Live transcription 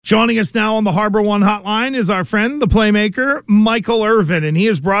Joining us now on the Harbor One Hotline is our friend, the Playmaker, Michael Irvin, and he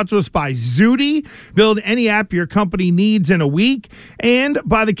is brought to us by Zudi. Build any app your company needs in a week, and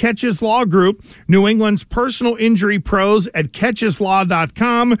by the Catches Law Group, New England's personal injury pros at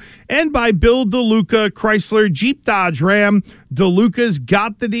catcheslaw.com, and by Bill DeLuca, Chrysler, Jeep, Dodge, Ram. DeLuca's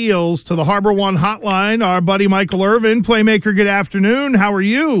got the deals. To the Harbor One Hotline, our buddy Michael Irvin. Playmaker, good afternoon. How are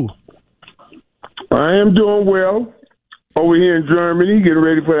you? I am doing well. Over here in Germany, getting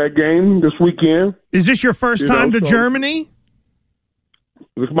ready for that game this weekend. Is this your first time to Germany?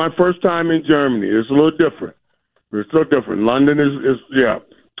 This is my first time in Germany. It's a little different. London is it's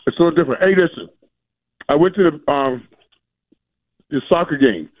a little different. Hey, listen, I went to the soccer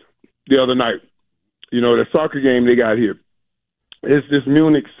game the other night. You know, the soccer game they got here. It's this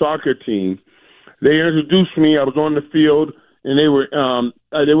Munich soccer team. They introduced me. I was on the field, and they were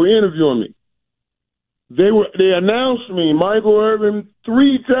interviewing me. They announced me, Michael Irvin,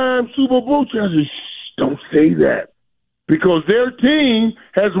 3-time Super Bowl champion. Shh, don't say that. Because their team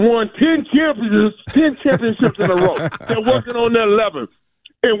has won 10 championships in a row. They're working on their 11th.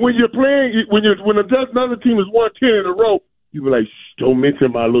 And when you're playing, when another team has won 10 in a row, you be like, shh, don't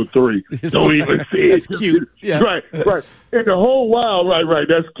mention my little 3. Don't even say it. That's cute. Yeah. Right. And the whole while, right,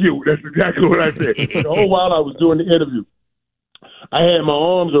 that's cute. That's exactly what I said. The whole while I was doing the interview, I had my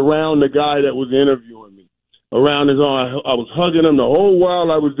arms around the guy that was interviewing me, around his arm. I was hugging him the whole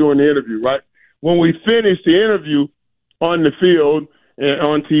while I was doing the interview, right? When we finished the interview on the field and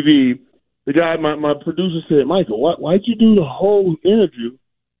on TV, the guy, my producer said, Michael, why'd you do the whole interview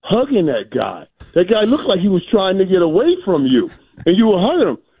hugging that guy? That guy looked like he was trying to get away from you, and you were hugging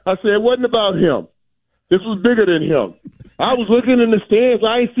him. I said, it wasn't about him. This was bigger than him. I was looking in the stands.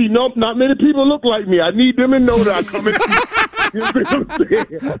 I ain't see not many people look like me. I need them to know that I come in peace. You know what I'm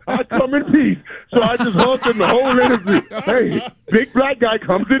saying? I come in peace. So I just hugged him the whole interview. Hey, big black guy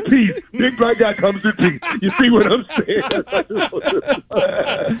comes in peace. Big black guy comes in peace. You see what I'm saying?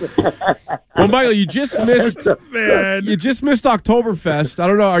 Well, Michael, you just missed Oktoberfest. I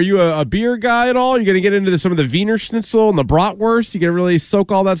don't know. Are you a beer guy at all? You're going to get into some of the Wiener Schnitzel and the bratwurst? You going to really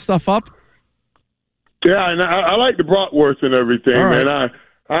soak all that stuff up? Yeah, and I like the bratwurst and everything, right. Man.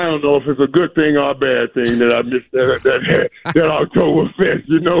 I don't know if it's a good thing or a bad thing that I missed that Oktoberfest.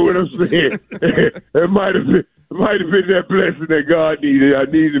 You know what I'm saying? It might have been that blessing that God needed. I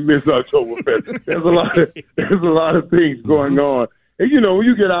needed to miss Oktoberfest. There's a lot of things going on, and you know when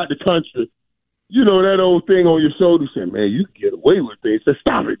you get out the country, you know that old thing on your shoulder saying, "Man, you can get away with things." Say,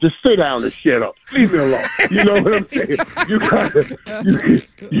 "Stop it! Just sit down and shut up. Leave me alone." You know what I'm saying?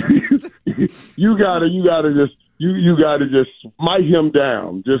 You gotta just smite him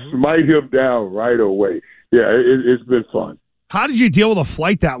down. Just smite him down right away. Yeah, it's been fun. How did you deal with a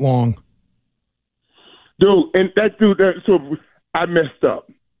flight that long? Dude, so I messed up,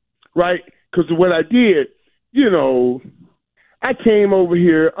 right? Because what I did, you know, I came over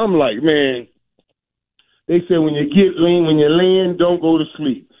here. I'm like, man. They said when you land, don't go to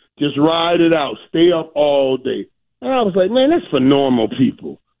sleep. Just ride it out. Stay up all day. And I was like, man, that's for normal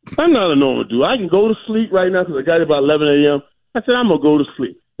people. I'm not a normal dude. I can go to sleep right now because I got it about 11 a.m. I said, I'm going to go to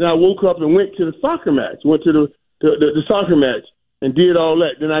sleep. Then I woke up and went to the soccer match. Went to the soccer match and did all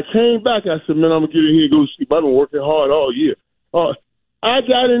that. Then I came back. I said, man, I'm going to get in here and go to sleep. I've been working hard all year. I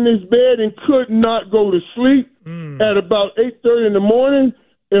got in this bed and could not go to sleep at about 8:30 in the morning.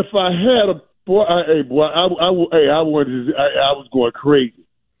 If I had a I was going crazy.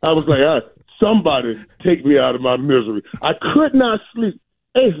 I was like, somebody take me out of my misery. I could not sleep.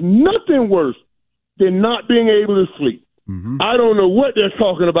 There's nothing worse than not being able to sleep. Mm-hmm. I don't know what they're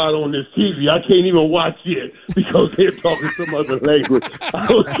talking about on this TV. I can't even watch it because they're talking some other language.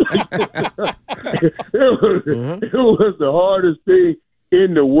 It was the hardest thing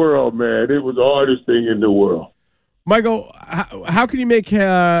in the world, man. It was the hardest thing in the world. Michael, how can you make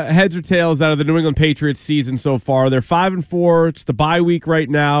heads or tails out of the New England Patriots season so far? They're 5-4. It's the bye week right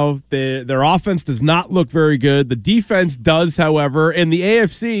now. Their offense does not look very good. The defense does, however, and the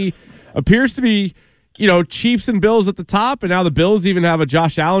AFC appears to be, you know, Chiefs and Bills at the top, and now the Bills even have a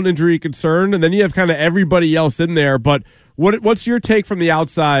Josh Allen injury concern, and then you have kind of everybody else in there. But what's your take from the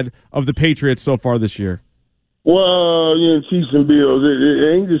outside of the Patriots so far this year? Well, you know, Chiefs and Bills, it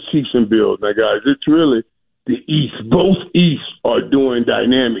ain't just Chiefs and Bills, my guys. It's really the East. Both East are doing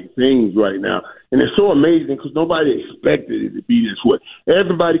dynamic things right now. And it's so amazing because nobody expected it to be this way.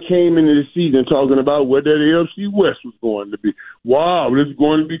 Everybody came into the season talking about what that AFC West was going to be. Wow, this is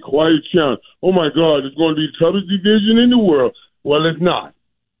going to be quite a challenge. Oh, my God, it's going to be the toughest division in the world. Well, it's not.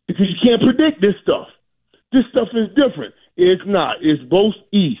 Because you can't predict this stuff. This stuff is different. It's not. It's both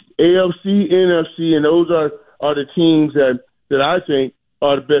East, AFC, NFC, and those are the teams that I think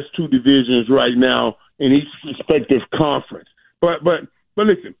are the best two divisions right now in each respective conference. But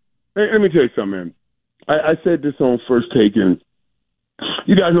listen, let me tell you something, man. I said this on First Take, and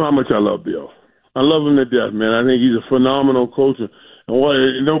you guys know how much I love Bill. I love him to death, man. I think he's a phenomenal coach, and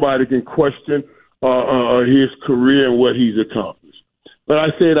nobody can question his career and what he's accomplished. But I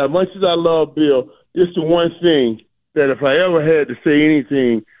said, as much as I love Bill, it's the one thing that if I ever had to say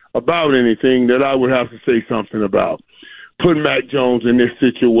anything about anything, that I would have to say something about putting Mac Jones in this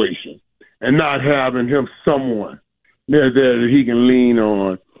situation and not having him someone there that he can lean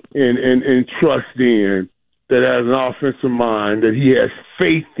on and trust in, that has an offensive mind, that he has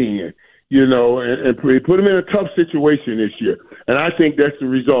faith in, and put him in a tough situation this year. And I think that's the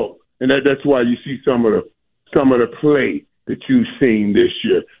result. And that's why you see some of the play that you've seen this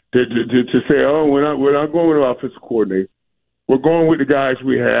year. To say, oh, we're not going with an offensive coordinator. We're going with the guys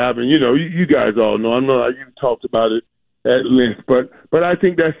we have. And, you guys all know. I know you talked about it at length. But I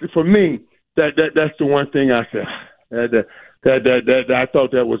think that's, for me, that's the one thing I said. That I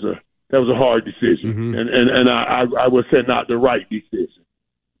thought that was a hard decision, and I would say not the right decision.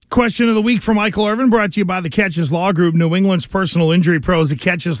 Question of the week from Michael Irvin, brought to you by the Catches Law Group, New England's personal injury pros at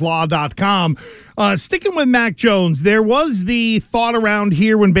catcheslaw.com. Sticking with Mac Jones, there was the thought around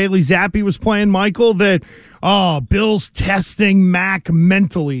here when Bailey Zappi was playing, Michael, that Bill's testing Mac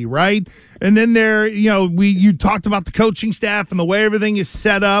mentally, right? And then you talked about the coaching staff and the way everything is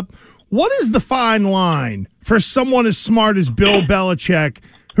set up. What is the fine line for someone as smart as Bill Belichick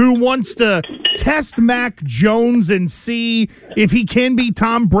who wants to test Mac Jones and see if he can be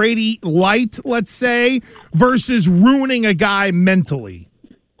Tom Brady light, let's say, versus ruining a guy mentally?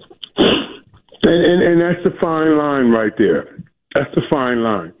 And that's the fine line right there. That's the fine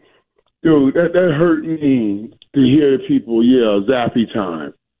line. Dude, that hurt me to hear people yell Zappy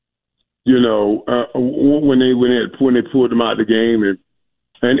time, when they pulled him out of the game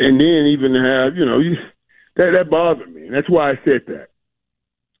and then even have, that bothered me. And that's why I said that.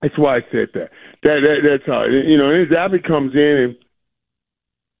 That's That's how, and Zappy comes in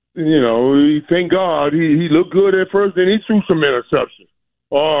and, thank God he looked good at first, then he threw some interceptions.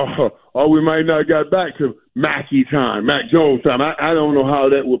 Or we might not got back to Mac Jones time. I don't know how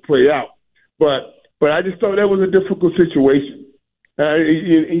that would play out. But I just thought that was a difficult situation.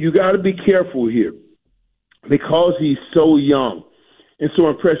 You got to be careful here because he's so young and so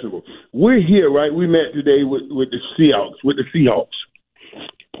impressionable. We're here, right? We met today with the Seahawks.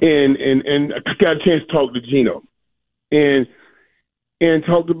 And I got a chance to talk to Gino. And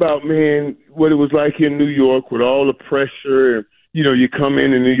talked about, man, what it was like in New York with all the pressure. And, you come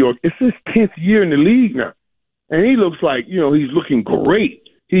in New York. It's his 10th year in the league now. And he looks like, he's looking great.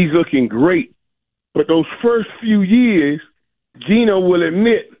 But those first few years, Gino will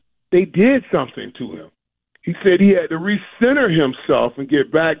admit they did something to him. He said he had to recenter himself and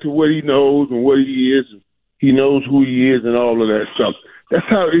get back to what he knows and what he is. And he knows who he is and all of that stuff. That's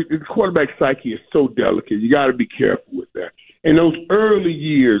how the quarterback psyche is so delicate. You got to be careful with that. And those early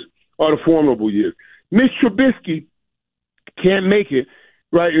years are the formidable years. Mitch Trubisky can't make it,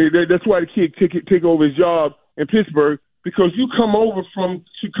 right? That's why the kid take over his job in Pittsburgh, because you come over from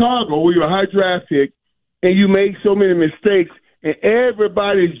Chicago where you're a high draft pick and you make so many mistakes and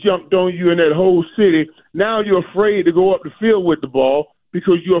everybody's jumped on you in that whole city. Now you're afraid to go up the field with the ball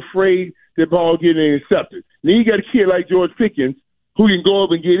because you're afraid the ball getting intercepted. Then you got a kid like George Pickens who can go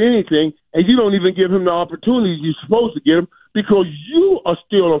up and get anything, and you don't even give him the opportunity you're supposed to get him because you are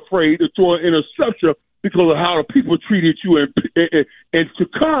still afraid to throw an interception because of how the people treated you in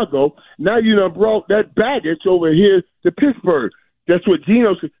Chicago. Now you done brought that baggage over here to Pittsburgh. That's what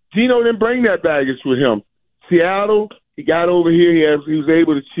Gino said. Gino didn't bring that baggage with him. Seattle, he got over here. He was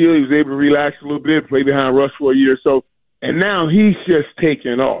able to chill. He was able to relax a little bit, play behind Russ for a year or so. And now he's just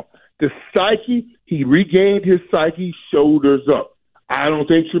taking off. The psyche, he regained his psyche, shoulders up. I don't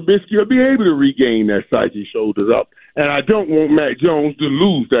think Trubisky will be able to regain that psyche, shoulders up. And I don't want Mac Jones to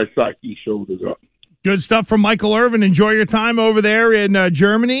lose that psyche, shoulders up. Good stuff from Michael Irvin. Enjoy your time over there in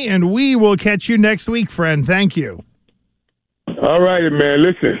Germany, and we will catch you next week, friend. Thank you. All righty, man.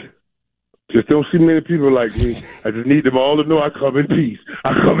 Listen, just don't see many people like me. I just need them all to know I come in peace.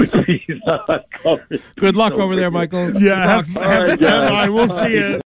 Good luck over there, Michael. Yeah, have fun. We'll see you.